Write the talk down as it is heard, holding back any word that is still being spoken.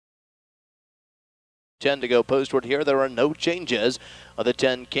10 to go postward here. There are no changes. The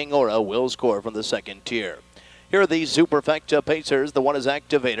 10 King Aura will score from the second tier. Here are the Superfecta Pacers. The one is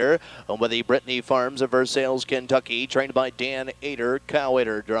Activator, owned by the Brittany Farms of Versailles, Kentucky, trained by Dan Ader. Kyle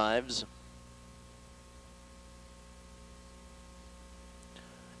Ader drives.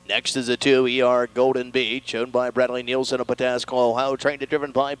 Next is a 2 ER Golden Beach, owned by Bradley Nielsen of Pataskala, Ohio, trained and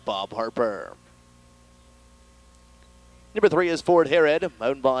driven by Bob Harper. Number 3 is Fort Herod,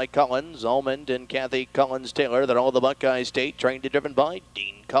 owned by Collins, Almond, and Kathy Collins-Taylor. They're all the Buckeye State, trained and driven by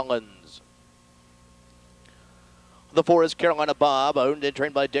Dean Collins. The 4 is Carolina Bob, owned and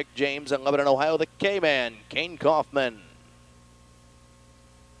trained by Dick James in Lebanon, Ohio. The K-Man, Kane Kaufman.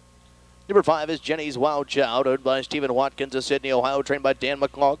 Number 5 is Jenny's Wild Child, owned by Stephen Watkins of Sydney, Ohio, trained by Dan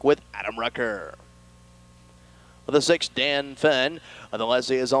McClock with Adam Rucker. The 6, Dan Fenn. The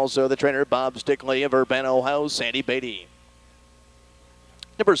lessee is also the trainer, Bob Stickley of Urbana, Ohio, Sandy Beatty.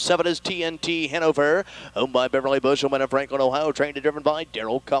 Number 7 is TNT Hanover, owned by Beverly Bushelman of Franklin, Ohio, trained and driven by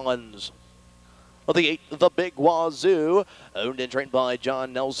Daryl Collins. The 8, the Big Wazoo, owned and trained by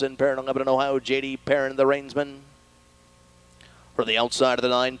John Nelson, Perrin, Lebanon, Ohio, J.D. Perrin, the reinsman. For the outside of the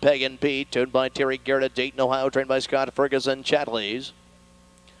 9, Peg and Pete, owned by Terry Garrett of Dayton, Ohio, trained by Scott Ferguson, Chatleys.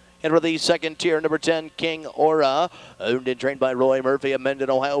 And for the second tier, number 10, King Aura, owned and trained by Roy Murphy of Mendon,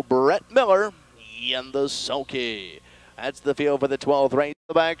 Ohio, Brett Miller, and the Sulky. That's the field for the 12th race.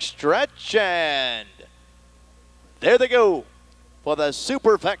 The back stretch, and there they go for the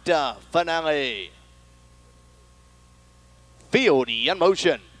Superfecta finale. Field in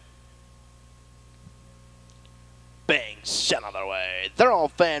motion. Bang, sent on their way. They're all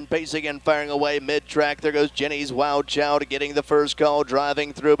fan pacing and firing away mid-track. There goes Jenny's Wild Child getting the first call,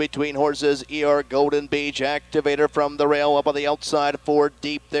 driving through between horses. ER Golden Beach, Activator from the rail up on the outside. 4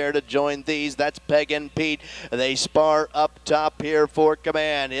 deep there to join these. That's Peg and Pete. They spar up top here for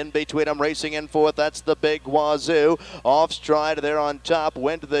command. In between them, racing in fourth. That's the Big Wazoo. Off stride there on top.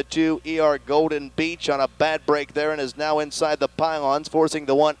 Went to the 2 ER Golden Beach on a bad break there and is now inside the pylons, forcing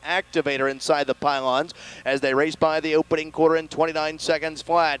the 1 Activator inside the pylons as they race by the opening quarter in 29 seconds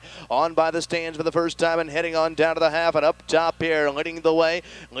flat. On by the stands for the first time and heading on down to the half and up top here. Leading the way,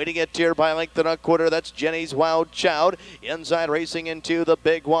 leading it here by length and a quarter. That's Jenny's Wild Child. Inside racing into the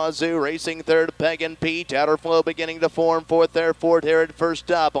Big Wazoo. Racing third, Peg and Pete. Outer flow beginning to form. Fourth there, Fort Herod first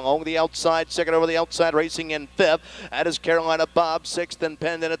up. Along the outside, second over the outside, racing in fifth. That is Carolina Bob, sixth and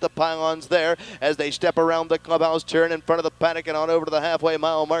pendant at the pylons there as they step around the clubhouse turn in front of the paddock and on over to the halfway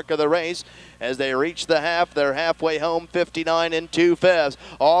mile mark of the race. As they reach the half, they're halfway home, 59 2/5.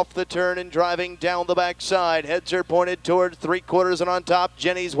 Off the turn and driving down the backside. Heads are pointed towards 3/4 and on top,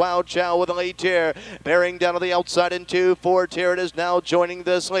 Jenny's Wild Child with a lead here. Bearing down to the outside in 2. Fort Herod is now joining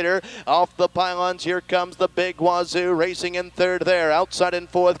this leader. Off the pylons, here comes the Big Wazoo racing in third there. Outside in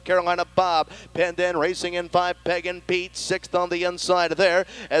fourth, Carolina Bob. Penned in, racing in 5, Peg and Pete. Sixth on the inside there.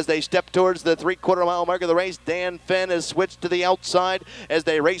 As they step towards the 3/4 mile mark of the race, Dan Fenn is switched to the outside as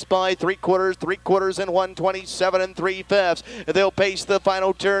they race by 3/4 in 1:27 3/5. They'll pace the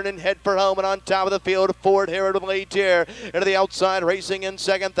final turn and head for home, and on top of the field, Fort Herod with lead here. Into the outside, racing in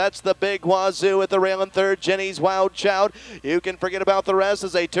second. That's the Big Wazoo at the rail in third. Jenny's Wild Child. You can forget about the rest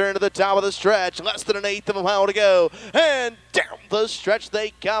as they turn to the top of the stretch. Less than an eighth of a mile to go. And down the stretch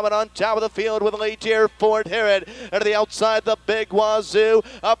they come, and on top of the field with lead here, Fort Herod. Into the outside, the Big Wazoo.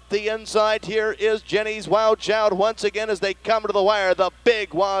 Up the inside, here is Jenny's Wild Child once again as they come to the wire. The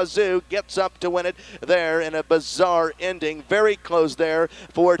Big Wazoo gets up to win it there in a bizarre ending. Very close there.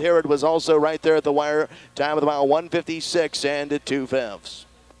 Fort Herod was also right there at the wire. Time of the mile, 1:56 and 2/5.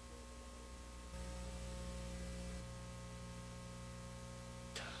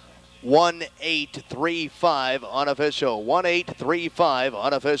 (1:835) unofficial. 1:835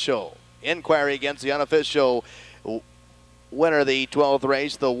 unofficial. Inquiry against the unofficial winner of the 12th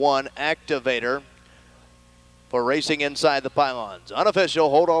race, the 1 Activator, for racing inside the pylons. Unofficial,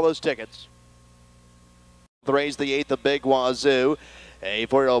 hold all those tickets. The race, the 8th, the Big Wazoo. A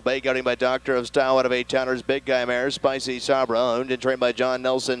 4-year-old bay gelding by Doctor of Style out of 8-towners Big Guy mare, Spicy Sabra, owned and trained by John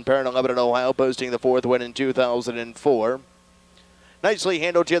Nelson, Perrin, Lebanon, Ohio, posting the 4th win in 2004. Nicely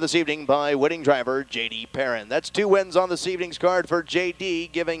handled here this evening by winning driver J.D. Perrin. That's 2 wins on this evening's card for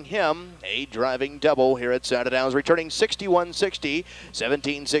J.D., giving him a driving double here at Saturdays, returning $61.60,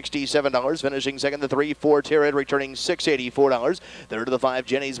 $17.67. Finishing second, the 3 Fort Herod, returning $6.84. Third to the 5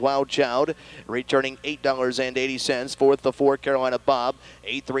 Jenny's Wild Child, returning $8.80. Fourth, the 4 Carolina Bob.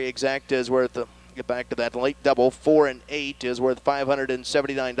 8-3 exact is worth get back to that late double. 4 and 8 is worth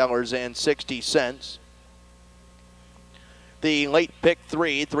 $579.60. The late pick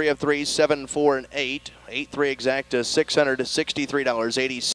 3 of 3, 7, 4, and 8. 8-3 exact is $663.80.